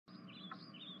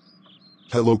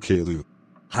Hello, Kayloo.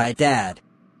 Hi, Dad.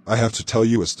 I have to tell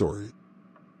you a story.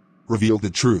 Reveal the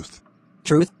truth.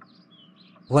 Truth?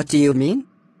 What do you mean?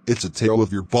 It's a tale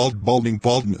of your balding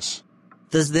baldness.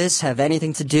 Does this have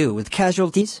anything to do with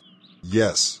casualties?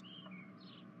 Yes.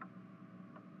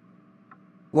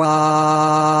 Wah.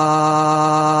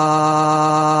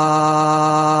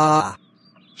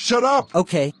 Shut up!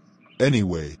 Okay.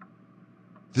 Anyway,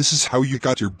 this is how you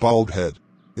got your bald head.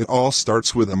 It all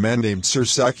starts with a man named Sir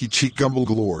Saki Cheek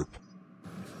Gumbleglorp.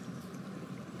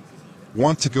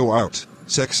 Want to go out,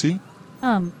 sexy?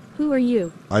 Who are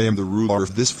you? I am the ruler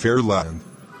of this fair land.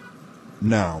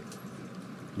 Now,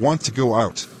 want to go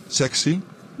out, sexy?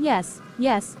 Yes.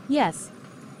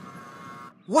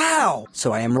 Wow!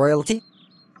 So I am royalty?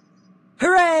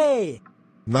 Hooray!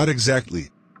 Not exactly.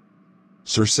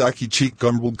 Sir Saki Cheek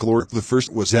Gumbleglorp the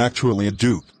First was actually a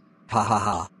duke. Ha ha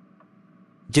ha.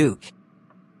 Duke.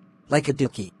 Like a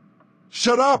dookie.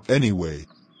 Shut up! Anyway,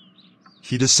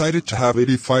 he decided to have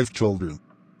 85 children.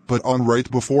 But on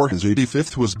right before his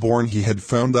 85th was born, he had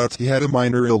found out he had a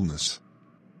minor illness.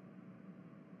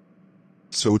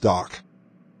 So, Doc,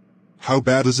 how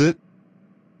bad is it?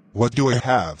 What do I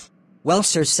have? Well,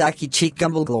 Sir Saki Cheek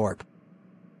Gumbleglorp,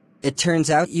 it turns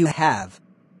out you have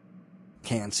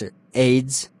cancer,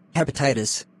 AIDS,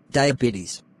 hepatitis,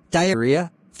 diabetes,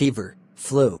 diarrhea, fever,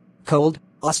 flu, cold,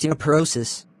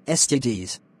 osteoporosis,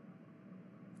 STDs.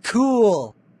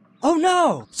 Cool! Oh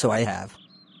no! So I have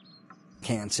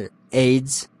cancer,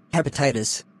 AIDS,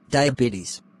 hepatitis,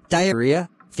 diabetes, diarrhea,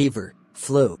 fever,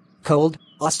 flu, cold,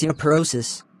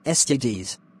 osteoporosis,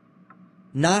 STDs.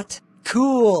 Not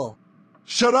cool!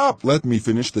 Shut up! Let me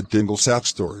finish the Dinglesat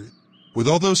story. With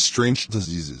all those strange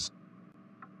diseases,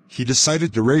 he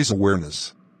decided to raise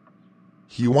awareness.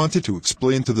 He wanted to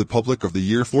explain to the public of the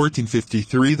year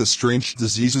 1453 the strange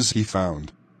diseases he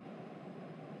found.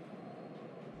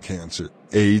 Cancer,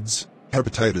 AIDS,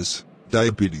 hepatitis,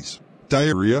 diabetes,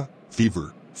 diarrhea,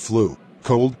 fever, flu,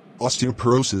 cold,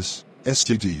 osteoporosis,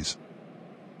 STDs.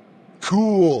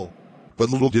 Cool! But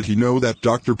little did he know that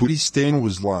Dr. Booty Stain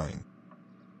was lying.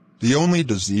 The only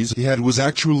disease he had was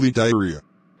actually diarrhea.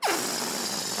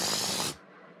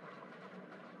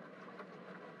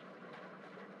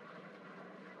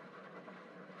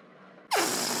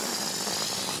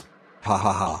 Ha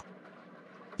ha ha.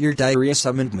 Your diarrhea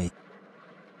summoned me.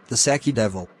 The Saki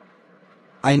Devil.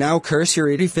 I now curse your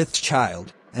 85th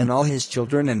child, and all his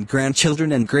children and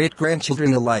grandchildren and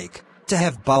great-grandchildren alike, to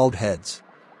have bald heads.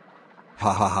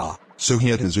 Ha ha ha. So he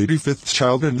had his 85th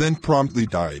child and then promptly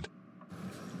died.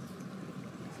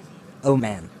 Oh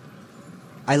man.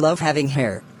 I love having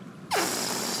hair.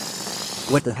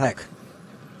 What the heck?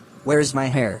 Where's my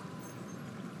hair?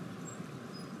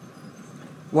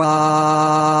 Wah!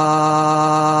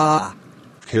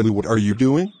 Kayloo, what are you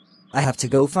doing? I have to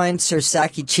go find Sir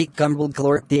Saki Cheek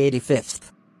Gumbleglorp the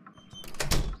 85th.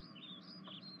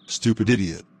 Stupid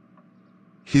idiot.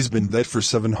 He's been dead for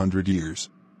 700 years.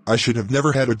 I should have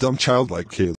never had a dumb child like Kayloo.